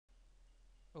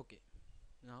Okay,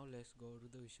 now let's go to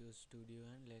the Visual Studio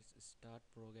and let's start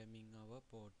programming our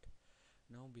port.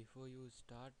 Now before you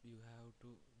start, you have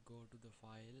to go to the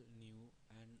file, new,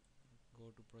 and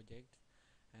go to projects,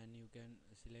 and you can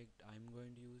select I'm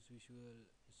going to use Visual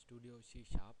Studio C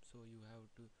Sharp, so you have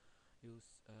to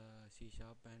use C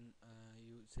Sharp, and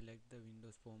you select the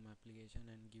Windows Form application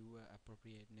and give a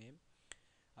appropriate name.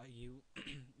 I give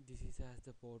this is as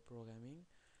the port programming,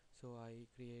 so I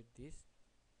create this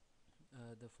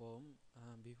the form.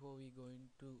 Before we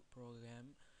going to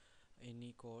program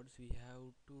any codes, we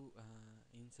have to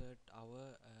insert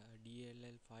our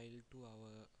DLL file to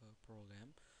our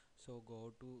program. So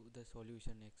go to the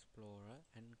Solution Explorer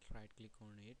and right click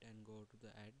on it and go to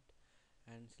the add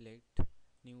and select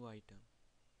new item,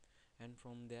 and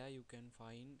from there you can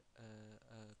find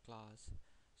a class.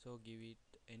 So give it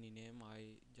any name.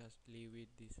 I just leave it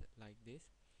this like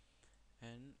this,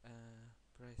 and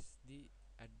press the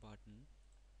add button,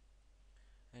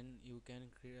 and you can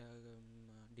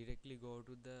directly go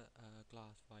to the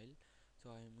class file. So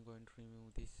I am going to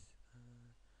remove this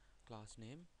class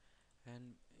name,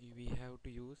 and we have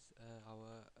to use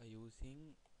our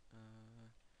using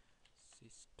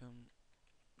system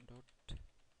dot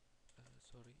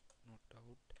sorry, not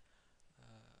out,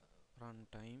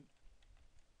 runtime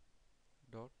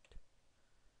dot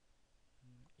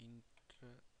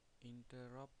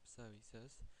interrupt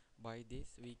services. By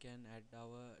this we can add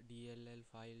our DLL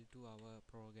file to our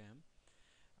program.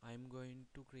 I'm going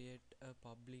to create a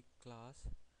public class,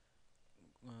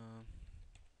 uh,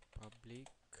 public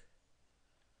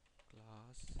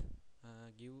class,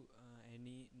 give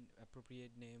any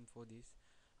appropriate name for this.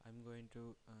 I'm going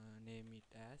to name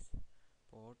it as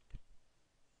port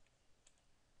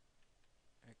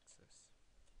access.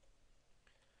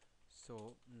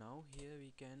 So now here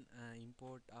we can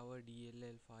import our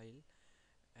DLL file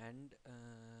and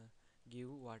give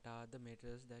what are the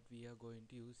methods that we are going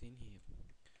to use in here.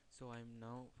 So I'm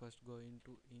now first going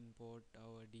to import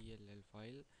our DLL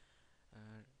file,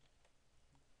 uh,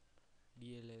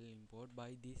 DLL import.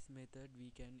 By this method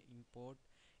we can import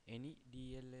any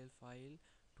DLL file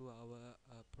to our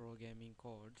programming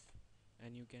codes,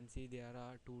 and you can see there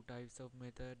are two types of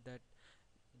method, that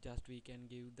just we can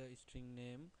give the string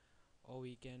name, or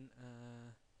we can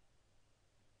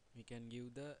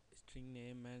give the string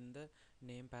name and the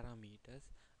name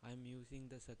parameters. I'm using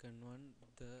the second one,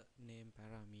 the name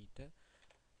parameter,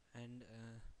 and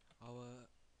our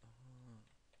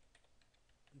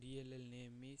DLL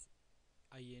name is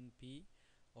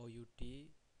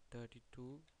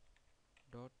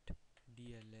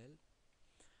inpout32.dll,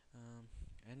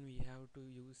 and we have to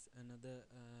use another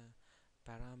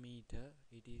parameter.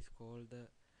 It is called the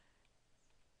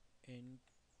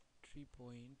entry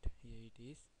point. Here it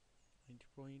is. Entry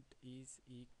point is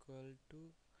equal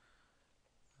to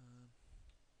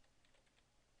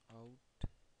out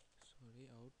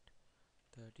out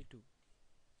 32.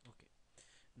 Okay,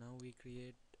 now we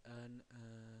create an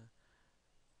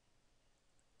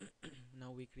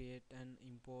now we create and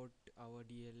import our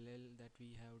DLL that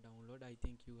we have download. I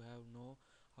think you have know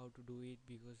how to do it,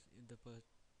 because in the first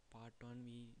part 1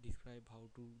 we describe how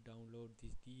to download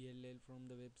this DLL from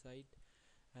the website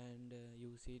and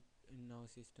use it in our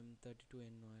system 32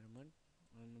 environment,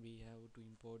 and we have to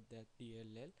import that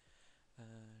DLL.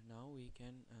 Now we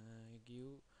can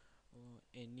give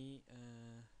any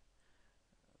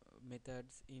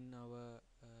methods in our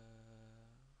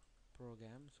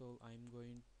program. So I'm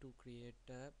going to create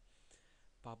a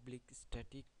public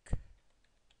static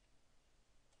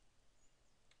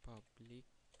public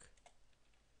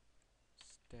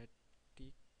static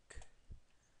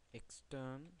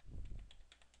extern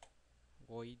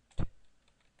void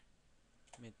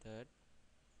method,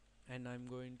 and I'm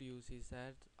going to use this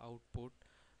as output,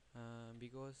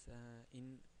 because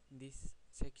in this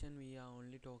section we are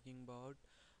only talking about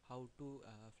how to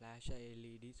flash a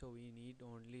LED, so we need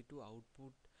only to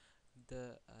output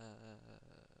the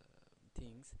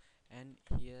things, and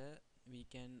here we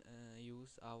can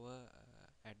use our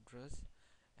address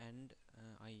and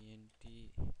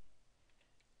int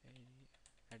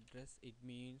address. It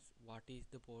means what is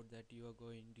the port that you are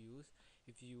going to use.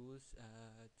 If you use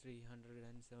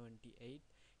 378,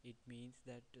 it means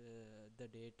that the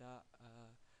data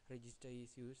register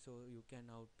is used, so you can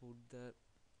output the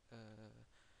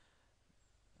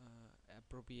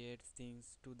appropriate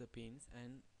things to the pins.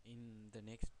 And in the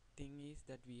next thing is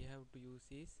that we have to use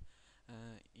is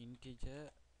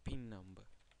integer pin number.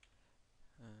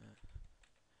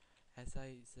 As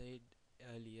I said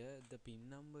earlier, the pin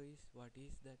number is what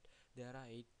is that there are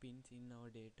 8 pins in our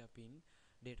data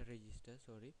register,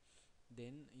 sorry.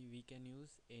 Then we can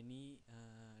use any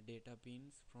data data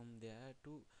pins from there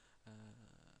to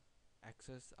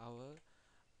access our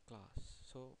class.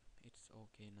 So it's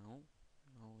okay now.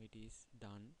 Now it is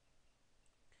done.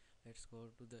 Let's go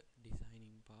to the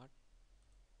designing part.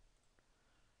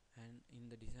 And in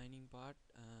the designing part,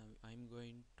 I'm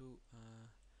going to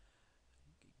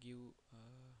give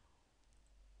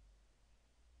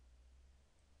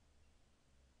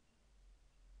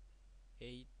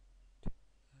 8 uh,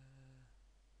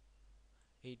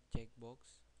 8 checkbox.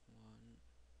 1,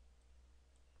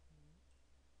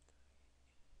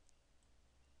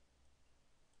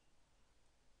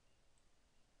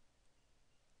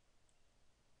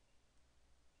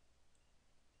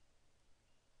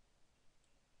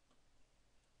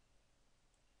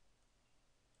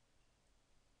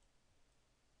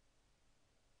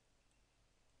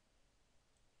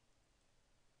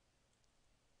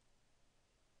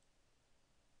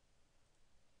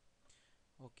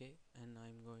 2, okay, and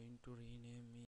I'm going to rename